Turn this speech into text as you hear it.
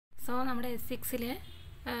So നമ്മുടെ S6-ലെ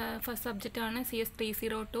first സബ്ജക്റ്റാണ്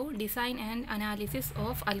CS302 design and analysis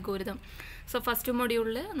of algorithm. So first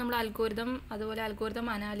മൊഡ്യൂളിൽ നമ്മൾ അൽഗോരിതം, അതുപോലെ അൽഗോരിതം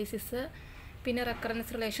അനാലിസിസ്, പിന്നെ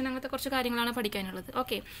റെക്കറൻസ് റിലേഷൻ, അങ്ങനത്തെ കുറച്ച് കാര്യങ്ങളാണ് പഠിക്കാനുള്ളത്.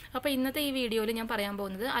 ഓക്കെ, അപ്പോൾ ഇന്നത്തെ ഈ വീഡിയോയിൽ ഞാൻ പറയാൻ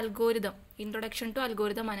പോകുന്നത് algorithm, introduction to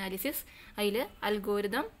algorithm analysis, അതിൽ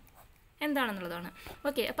അൽഗോരിതം എന്താണെന്നുള്ളതാണ്.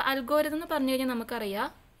 ഓക്കെ, അപ്പോൾ അൽഗോരിതം എന്ന് പറഞ്ഞു കഴിഞ്ഞാൽ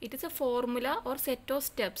നമുക്കറിയാം, it is A formula or set of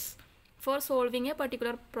steps four solving A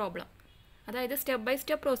particular problem. അതായത് സ്റ്റെപ്പ് ബൈ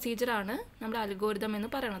സ്റ്റെപ്പ് പ്രൊസീജിയറാണ് നമ്മൾ അൽഗോരിതം എന്ന്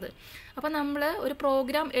പറയുന്നത്. അപ്പോൾ നമ്മൾ ഒരു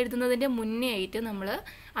പ്രോഗ്രാം എഴുതുന്നതിൻ്റെ മുന്നേ ആയിട്ട് നമ്മൾ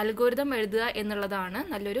അൽഗോരിതം എഴുതുക എന്നുള്ളതാണ്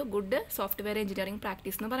നല്ലൊരു ഗുഡ് സോഫ്റ്റ്വെയർ എഞ്ചിനീയറിംഗ്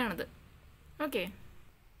പ്രാക്ടീസ് എന്ന് പറയുന്നത്. Okay,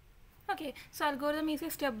 so algorithm is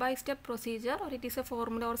a step by step procedure, or it is a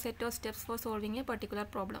formula or set of steps for solving a particular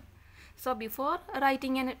problem. So before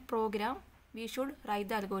writing a program, we should write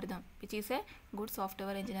the algorithm, which is a good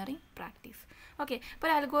software engineering practice. Okay, ഇപ്പോൾ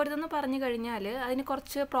algorithm എന്ന് പറഞ്ഞു കഴിഞ്ഞാൽ അതിന്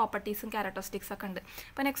കുറച്ച് പ്രോപ്പർട്ടീസും characteristics ഒക്കെ ഉണ്ട്.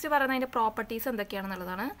 അപ്പോൾ next പറയുന്നത് അതിൻ്റെ പ്രോപ്പർട്ടീസ്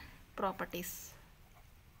എന്തൊക്കെയാണെന്നുള്ളതാണ്. പ്രോപ്പർട്ടീസ്,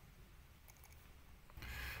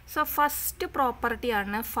 സോ ഫസ്റ്റ്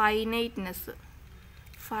പ്രോപ്പർട്ടിയാണ് ഫൈനൈറ്റ്നെസ്.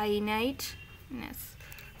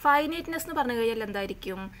 ഫൈനൈറ്റ്നെസ് എന്ന് പറഞ്ഞു കഴിഞ്ഞാൽ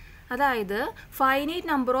എന്തായിരിക്കും? അതായത് finite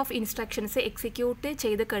number of instructions execute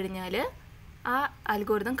ചെയ്ത് കഴിഞ്ഞാൽ ആ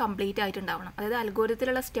അൽഗോരിതം കംപ്ലീറ്റ് ആയിട്ടുണ്ടാവണം. അതായത്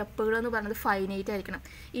അൽഗോരിതത്തിലുള്ള സ്റ്റെപ്പുകൾ എന്ന് പറയുന്നത് ഫൈനൈറ്റ് ആയിരിക്കണം.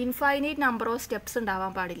 ഇൻഫൈനൈറ്റ് നമ്പർ ഓഫ് സ്റ്റെപ്സ്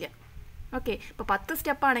ഉണ്ടാവാൻ പാടില്ല. ഓക്കെ, ഇപ്പോൾ 10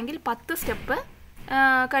 സ്റ്റെപ്പാണെങ്കിൽ 10 സ്റ്റെപ്പ്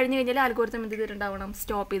കഴിഞ്ഞ് കഴിഞ്ഞാൽ അൽഗോരിതം എന്ത് ചെയ്തിട്ടുണ്ടാവണം?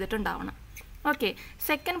 സ്റ്റോപ്പ് ചെയ്തിട്ടുണ്ടാവണം. ഓക്കെ,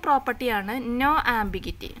 സെക്കൻഡ് പ്രോപ്പർട്ടിയാണ് നോ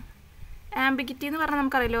ആംബിഗിറ്റി. ആംബിഗിറ്റി എന്ന് പറഞ്ഞാൽ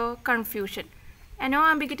നമുക്കറിയാലോ, കൺഫ്യൂഷൻ. നോ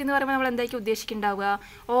ആംബിഗിറ്റി എന്ന് പറയുമ്പോൾ നമ്മൾ എന്തായിരിക്കും ഉദ്ദേശിക്കുന്നുണ്ടാവുക?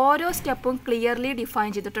 ഓരോ സ്റ്റെപ്പും ക്ലിയർലി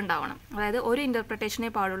ഡിഫൈൻ ചെയ്തിട്ടുണ്ടാവണം. അതായത് ഒരു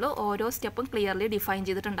ഇൻ്റർപ്രിട്ടേഷനേ പാടുള്ളൂ, ഓരോ സ്റ്റെപ്പും ക്ലിയർലി ഡിഫൈൻ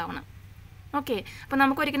ചെയ്തിട്ടുണ്ടാവണം. ഓക്കെ, അപ്പോൾ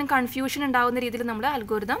നമുക്കൊരിക്കലും കൺഫ്യൂഷൻ ഉണ്ടാകുന്ന രീതിയിൽ നമ്മൾ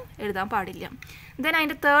അൽഗോരിതം എഴുതാൻ പാടില്ല. ദെൻ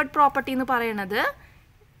അതിൻ്റെ തേർഡ് പ്രോപ്പർട്ടി എന്ന് പറയുന്നത്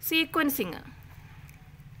സീക്വൻസിങ്,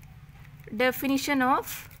 ഡെഫിനിഷൻ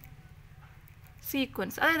ഓഫ്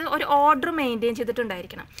സീക്വൻസ്. അതായത് ഒരു ഓർഡർ മെയിൻറ്റെയിൻ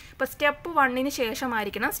ചെയ്തിട്ടുണ്ടായിരിക്കണം. ഇപ്പോൾ സ്റ്റെപ്പ് 1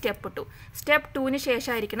 ശേഷമായിരിക്കണം സ്റ്റെപ്പ് 2, സ്റ്റെപ്പ് 2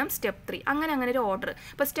 ശേഷമായിരിക്കണം സ്റ്റെപ്പ് 3, അങ്ങനെ ഒരു ഓർഡർ.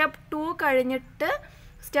 ഇപ്പോൾ സ്റ്റെപ്പ് 2 കഴിഞ്ഞിട്ട്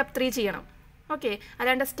സ്റ്റെപ്പ് 3 ചെയ്യണം. ഓക്കെ,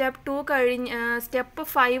 അല്ലാണ്ട് സ്റ്റെപ്പ് 2 സ്റ്റെപ്പ്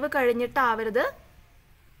 5 കഴിഞ്ഞിട്ടാവരുത്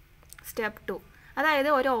സ്റ്റെപ്പ് 2. അതായത്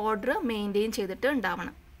ഒരു ഓർഡർ മെയിൻറ്റെയിൻ ചെയ്തിട്ട്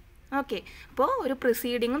ഉണ്ടാവണം. ഓക്കെ, അപ്പോൾ ഒരു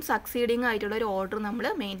പ്രിസീഡിങ്ങും സക്സീഡിങ്ങും ആയിട്ടുള്ള ഒരു ഓർഡർ നമ്മൾ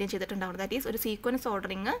മെയിൻറ്റെയിൻ ചെയ്തിട്ടുണ്ടാവണം. ദാറ്റ് ഈസ് ഒരു സീക്വൻസ്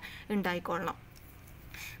ഓർഡറിങ് ഉണ്ടായിക്കൊള്ളണം.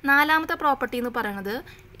 നാലാമത്തെ പ്രോപ്പർട്ടി എന്ന് പറയുന്നത്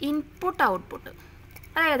ഇൻപുട്ട് ഔട്ട്പുട്ട്.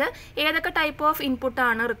 അതായത് ഏതൊക്കെ ടൈപ്പ് ഓഫ്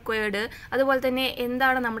ഇൻപുട്ടാണ് റിക്വയർഡ്, അതുപോലെ തന്നെ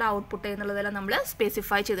എന്താണ് നമ്മുടെ ഔട്ട്പുട്ട് എന്നുള്ളതെല്ലാം നമ്മൾ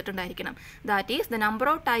specify ചെയ്തിട്ടുണ്ടായിരിക്കണം. That is the number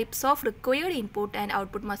of types of required input and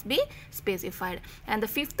output must be specified. And the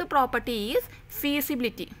fifth property is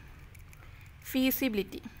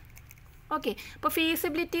feasibility. Okay, അപ്പോൾ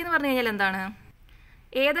ഫീസിബിലിറ്റി എന്ന് പറഞ്ഞു കഴിഞ്ഞാൽ എന്താണ്?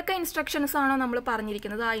 ഏതൊക്കെ ഇൻസ്ട്രക്ഷൻസ് ആണോ നമ്മൾ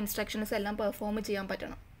പറഞ്ഞിരിക്കുന്നത് ആ ഇൻസ്ട്രക്ഷൻസ് എല്ലാം പെർഫോം ചെയ്യാൻ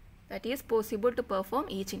പറ്റണം. That is possible to perform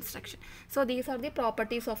each instruction. So these are the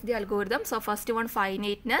properties of the algorithm. So first one,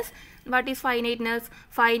 finiteness. What is finiteness?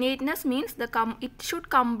 Finiteness means it should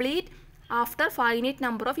complete after finite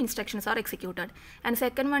number of instructions are executed. And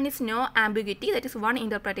second one is no ambiguity. That is one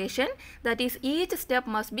interpretation. That is each step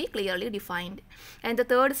must be clearly defined. And the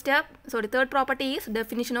third property is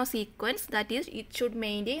definition of sequence. That is it should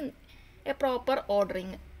maintain a proper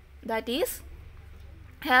ordering. That is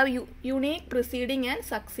have unique preceding and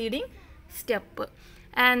succeeding step.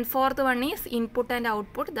 And fourth one is input and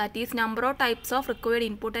output. That is number of types of required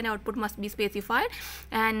input and output must be specified.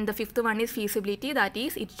 And the fifth one is feasibility. That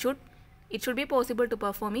is it should be possible to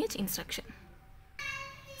perform each instruction.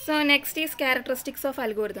 So next is characteristics of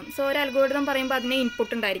algorithm. So ഒരു algorithm പറയുമ്പോൾ അതിന്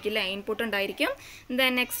input ഉണ്ടായിരിക്കും അല്ലേ? Input ഉണ്ടായിരിക്കും.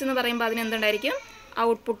 Then next എന്ന് പറയുമ്പോൾ അതിന് എന്തുണ്ടായിരിക്കും?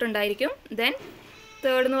 Output ഉണ്ടായിരിക്കും. ദെൻ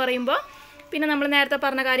തേർഡ് എന്ന് പറയുമ്പോൾ പിന്നെ നമ്മൾ നേരത്തെ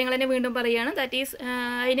പറഞ്ഞ കാര്യങ്ങൾ തന്നെ വീണ്ടും പറയുകയാണ്. ദാറ്റ് ഈസ്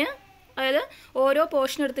അതായത് ഓരോ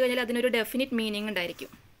പോർഷൻ എടുത്തു കഴിഞ്ഞാൽ അതിനൊരു ഡെഫിനിറ്റ് മീനിങ് ഉണ്ടായിരിക്കും.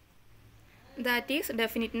 That is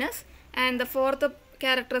ഡെഫിനിറ്റ്നെസ്. And the fourth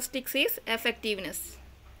characteristics is effectiveness.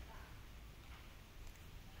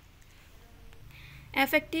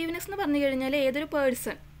 Effectiveness എന്ന് പറഞ്ഞു കഴിഞ്ഞാൽ ഏതൊരു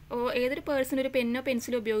പേഴ്സൺ ഒരു പെന്നോ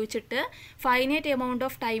പെൻസിലോ ഉപയോഗിച്ചിട്ട് ഫൈനൈറ്റ് എമൗണ്ട്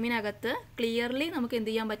ഓഫ് ടൈമിനകത്ത് ക്ലിയർലി നമുക്ക്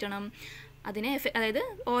എന്ത് ചെയ്യാൻ പറ്റണം? അതായത്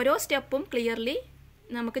ഓരോ സ്റ്റെപ്പും ക്ലിയർലി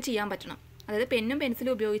നമുക്ക് ചെയ്യാൻ പറ്റണം. അതായത് പെന്നും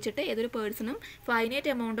പെൻസിലും ഉപയോഗിച്ചിട്ട് ഏതൊരു പേഴ്സണും ഫൈനൈറ്റ്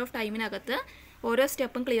എമൗണ്ട് ഓഫ് ടൈമിനകത്ത് ഓരോ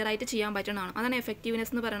സ്റ്റെപ്പും ക്ലിയർ ആയിട്ട് ചെയ്യാൻ പറ്റണമാണ്. അതാണ്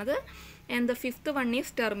എഫക്റ്റീവ്നെസ് എന്ന് പറയുന്നത്. And the fifth one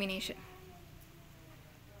is termination.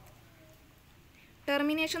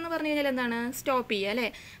 Termination എന്ന് പറഞ്ഞു കഴിഞ്ഞാൽ എന്താണ്? സ്റ്റോപ്പ് ചെയ്യുക അല്ലേ?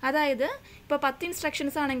 അതായത് ഇപ്പോൾ 10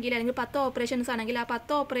 ഇൻസ്ട്രക്ഷൻസ് ആണെങ്കിൽ അല്ലെങ്കിൽ 10 ഓപ്പറേഷൻസ് ആണെങ്കിൽ ആ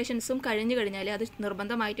 10 ഓപ്പറേഷൻസും കഴിഞ്ഞ് കഴിഞ്ഞാൽ അത്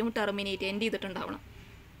നിർബന്ധമായിട്ടും എൻഡ് ചെയ്തിട്ടുണ്ടാവണം.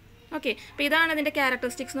 Okay, അപ്പോൾ ഇതാണ് അതിൻ്റെ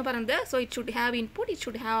ക്യാരക്ടറിസ്റ്റിക്സ് എന്ന് പറയുന്നത്. So it should have input, it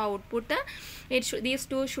should have output, these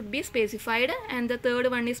two should be specified, and the third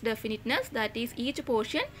one is definiteness, that is each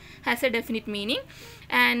portion has a definite meaning,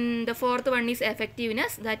 and the fourth one is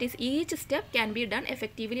effectiveness, that is each step can be done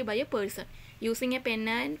effectively by a person using a pen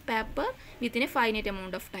and paper within a finite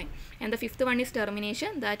amount of time, and the fifth one is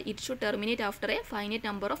termination, that it should terminate after a finite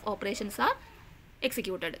number of operations are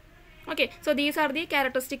executed. Okay, so these are the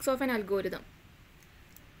characteristics of an algorithm.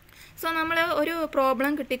 So നമ്മൾ ഒരു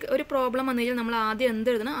problem വന്നു കഴിഞ്ഞാൽ നമ്മൾ ആദ്യം എന്ത്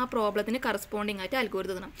എഴുതണം, ആ പ്രോബ്ലത്തിന് corresponding ആയിട്ട്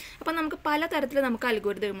അൽഗോരിതം എഴുതണം. അപ്പം നമുക്ക് പല തരത്തിൽ നമുക്ക്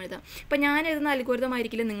അൽഗോരിതം എഴുതാം. ഇപ്പം ഞാൻ എഴുതുന്ന അൽഗോരിതം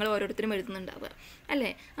ആയിരിക്കില്ല നിങ്ങൾ ഓരോരുത്തരും എഴുതുന്നുണ്ടാവുക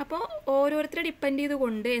അല്ലേ. അപ്പോൾ ഓരോരുത്തരെ ഡിപ്പെൻഡ്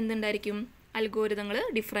ചെയ്തുകൊണ്ട് എന്തുണ്ടായിരിക്കും, അൽഗോരിതങ്ങൾ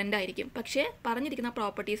ഡിഫറെൻ്റ് ആയിരിക്കും. പക്ഷേ പറഞ്ഞിരിക്കുന്ന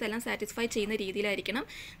പ്രോപ്പർട്ടീസ് എല്ലാം സാറ്റിസ്ഫൈ ചെയ്യുന്ന രീതിയിലായിരിക്കണം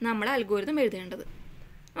നമ്മൾ അൽഗോരിതം എഴുതേണ്ടത്.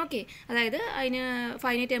 ഓക്കെ, അതായത് അതിന്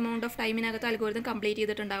finite amount of ടൈമിനകത്ത് algorithm complete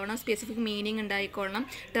ചെയ്തിട്ടുണ്ടാവണം, specific meaning ഉണ്ടായിക്കൊള്ളണം,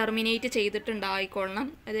 terminate ചെയ്തിട്ടുണ്ടായിക്കൊള്ളണം.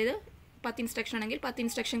 അതായത് 10 ഇൻസ്ട്രക്ഷൻ ആണെങ്കിൽ 10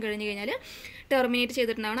 ഇൻസ്ട്രക്ഷൻ കഴിഞ്ഞ് കഴിഞ്ഞാൽ ടെർമിനേറ്റ്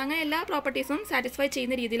ചെയ്തിട്ടുണ്ടാവണം. അങ്ങനെ എല്ലാ പ്രോപ്പർട്ടീസും സാറ്റിസ്ഫൈ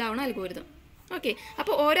ചെയ്യുന്ന രീതിയിലാവണം അൽഗോരിതം. ഓക്കെ,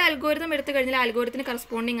 അപ്പോൾ ഓരോ അൽഗോരിതം എടുത്തു കഴിഞ്ഞാൽ അൽഗോരിതത്തിന്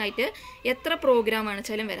കറസ്പോണ്ടിങ് ആയിട്ട് എത്ര പ്രോഗ്രാമാണ്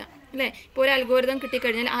വെച്ചാലും വരാം അല്ലേ. ഇപ്പോൾ ഒരു അൽഗോരിതം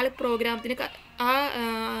കിട്ടിക്കഴിഞ്ഞാൽ ആ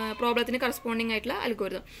പ്രോബ്ലത്തിന് കറസ്പോണ്ടിങ് ആയിട്ടുള്ള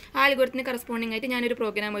അൽഗോരിതം, ആ അൽഗോരിതത്തിന് കറസ്പോണ്ടിങ് ആയിട്ട് ഞാനൊരു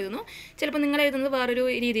പ്രോഗ്രാം എഴുതുന്നു. ചിലപ്പോൾ നിങ്ങൾ എഴുതുന്നത് വേറൊരു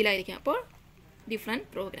രീതിയിലായിരിക്കും. അപ്പോൾ ഡിഫറെൻറ്റ്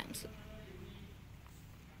പ്രോഗ്രാംസ്.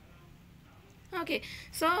 ഓക്കെ,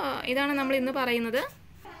 സോ ഇതാണ് നമ്മൾ ഇന്ന് പറയുന്നത്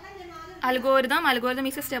algorithm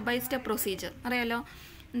is A step by step procedure അറിയാമല്ലോ.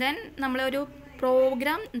 ദെൻ നമ്മളൊരു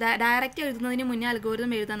പ്രോഗ്രാം ഡയറക്റ്റ് എഴുതുന്നതിന് മുന്നേ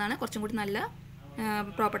അൽഗോരിതം എഴുതാനാണ് കുറച്ചും കൂടി നല്ല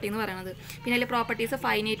പ്രോപ്പർട്ടി എന്ന് പറയുന്നത്. പിന്നെ അതിൽ പ്രോപ്പർട്ടീസ്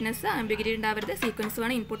ഫൈനൈറ്റ്നെസ്, ആംബിഗ്യൂറ്റി ഉണ്ടാവരുത്, സീക്വൻസ്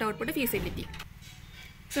വേണം, ഇൻപുട്ട് ഔട്ട്പുട്ട്, ഫീസിബിലിറ്റി.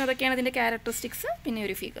 സോ അതൊക്കെയാണ് ഇതിൻ്റെ ക്യാരക്ടറിസ്റ്റിക്സ്, പിന്നെ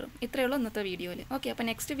ഒരു ഫിഗറും. ഇത്രയേ ഉള്ളൂ ഇന്നത്തെ വീഡിയോയിൽ. ഓക്കെ, അപ്പോൾ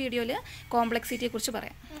നെക്സ്റ്റ് വീഡിയോയിൽ കോംപ്ലക്സിറ്റിയെക്കുറിച്ച്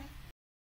പറയാം.